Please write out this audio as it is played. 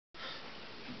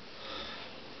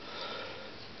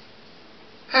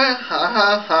Ha ha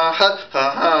ha ha ha ha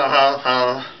ha ha.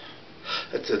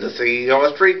 It's in the singing of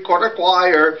a street corner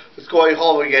choir. It's going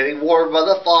home and getting warm by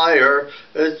the fire.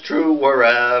 It's true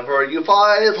wherever you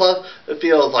find love. It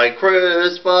feels like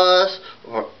Christmas.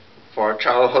 For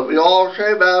childhood we all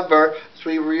remember.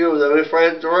 Sweet reunion with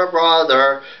friends or a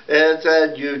brother. It's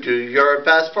and you do your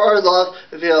best for love.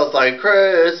 It feels like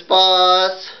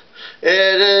Christmas.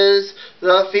 It is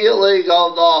the feeling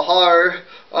of the heart,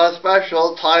 a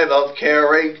special time of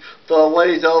caring, the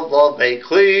ways of love made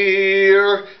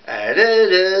clear. And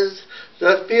it is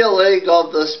the feeling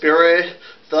of the Spirit,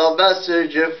 the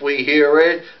message, if we hear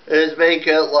it, is make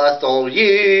it last all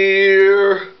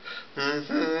year.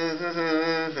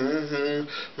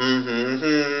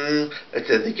 It's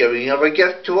in the giving of a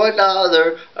gift to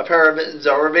another. A pair of mittens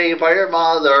are made by your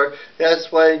mother. Yes,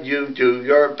 when you do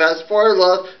your best for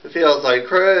love, it feels like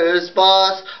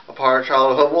Christmas. A part of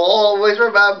childhood will always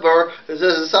remember. This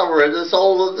is the summer in the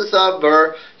soul of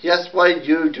December. Yes, when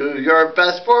you do your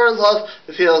best for love,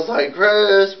 it feels like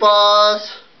Christmas.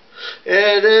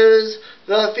 It is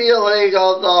the feeling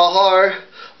of the heart,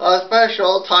 a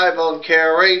special time of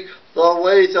caring, the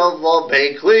ways of love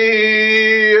made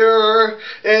clear.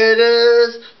 It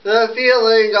is the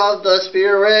feeling of the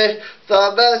Spirit,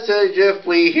 the message, if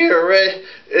we hear it,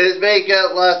 is make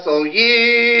it last all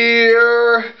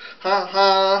year. Ha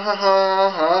ha ha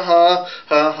ha ha ha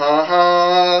ha ha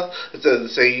ha. It's in the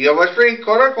singing of a street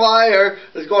corner choir.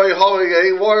 It's going home and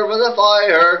getting warm with a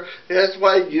fire. It's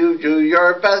when you do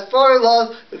your best for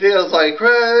love. It feels like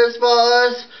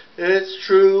Christmas. It's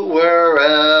true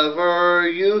wherever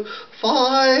you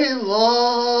find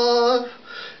love.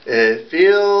 It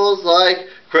feels like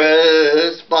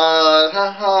Christmas.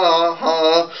 Ha ha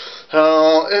ha.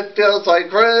 Oh, it feels like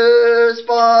Christmas.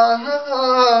 Ha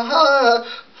ha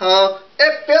ha.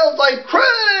 It feels like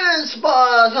Christmas.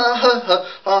 Ha ha ha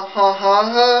ha ha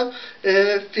ha.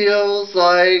 It feels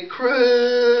like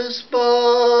Christmas.